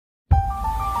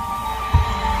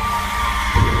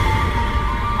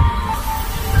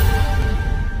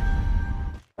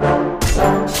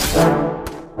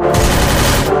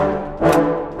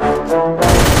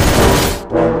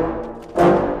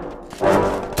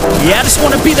Yeah, I just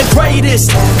wanna be the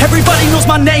greatest. Everybody knows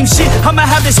my name, shit. I'ma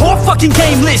have this whole fucking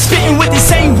game list, spitting with the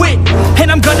same wit, and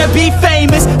I'm gonna be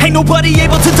famous. Ain't nobody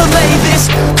able to delay this.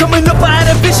 Coming up, I had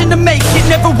a vision to make it.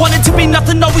 Never wanted to be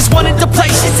nothing, always wanted to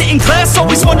play shit. Sit in class,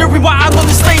 always wondering why I love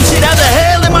this lame shit. How the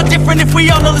hell am I different if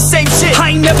we all know the same shit?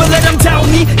 I ain't never let them doubt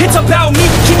me, it's about me.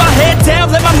 Keep my head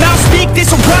down, let my mouth speak. They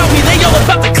surround me, they all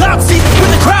about the clout seat. With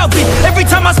the crowd beat, every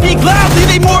time I speak loudly,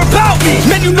 they more about me.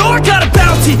 Man, you know I got a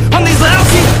bounty on these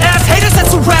lousy ass haters that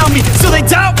surround me. So they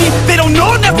doubt me, they don't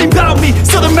know nothing about me.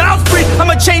 So their mouths free,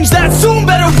 I'ma change that soon.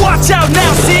 Better watch out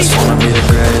now, see? I just wanna be the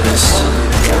greatest,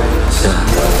 yeah.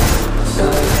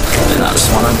 And I just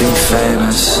wanna be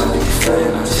famous,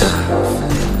 yeah.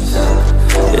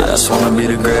 Yeah, I just wanna be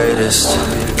the greatest,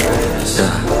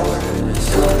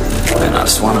 yeah. And I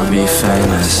just wanna be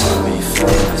famous,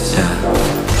 yeah.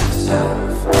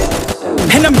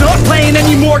 And I'm not playing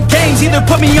any more games. Either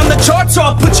put me on the charts or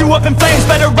I'll put you up in flames.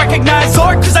 Better recognize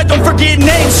art, cause I don't forget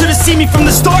names. Should've seen me from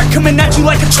the start, coming at you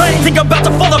like a train. Think I'm about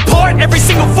to fall apart every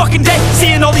single fucking day.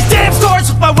 Seeing all these damn stars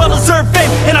with my well-deserved fame.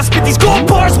 And I spit these gold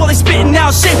bars while they spitting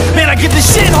out shit. Man, I give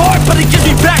this shit hard, but it gives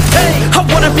me back pain. I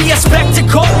wanna be a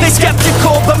spectacle, they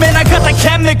skeptical. But man, I got the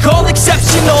chemical,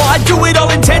 exceptional. I do it all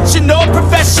intentional,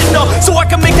 professional. So I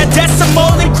can make a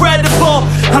decimal incredible.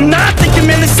 I'm not thinking,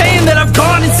 man, they're saying that I've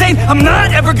gone insane. I'm not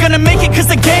ever gonna make it cause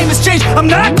the game has changed. I'm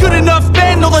not good enough,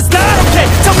 man, no that's not okay.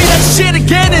 Tell me that shit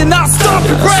again and I'll stop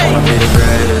your brain. I just wanna be the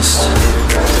greatest,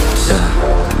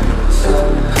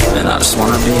 yeah. And I just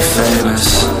wanna be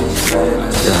famous,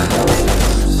 yeah.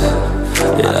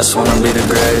 Yeah, I just wanna be the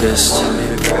greatest,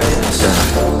 yeah.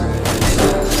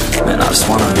 Man, I just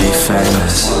wanna be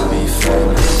famous,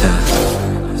 yeah.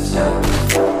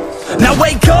 Now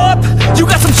wake up, you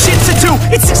got some shit to do.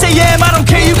 It's 6 AM, I don't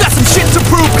care, you got some shit to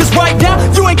prove. Cause right now,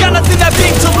 you ain't got nothing that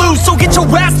big to lose. So get your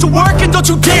ass to work and don't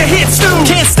you dare hit snooze.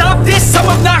 Can't stop this, I'm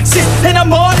obnoxious. And I'm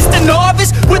honest and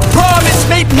novice with promise.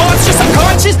 Made monstrous, I'm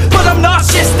conscious, but I'm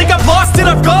nauseous. Think I've lost it,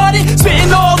 I've got it.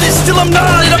 Spitting all this, still I'm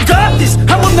not it. I've got this,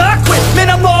 I will not quit.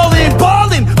 Man, I'm all in,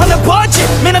 balling on a budget.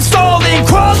 Man, I'm stalling,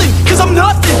 crawling, cause I'm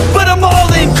nothing, but I'm all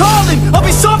in. Calling, I'll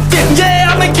be something, yeah,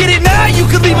 I'ma get it now. You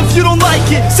can leave if you don't like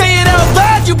it. Say it out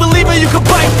loud, you believe it, you can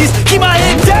bite this. Keep my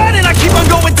head down and I keep on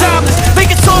going timeless.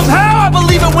 Make it somehow, I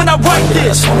believe it when I write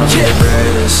this. I just wanna be the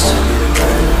greatest,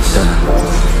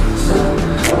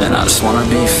 yeah. And I just wanna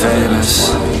be famous,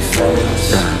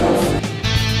 yeah.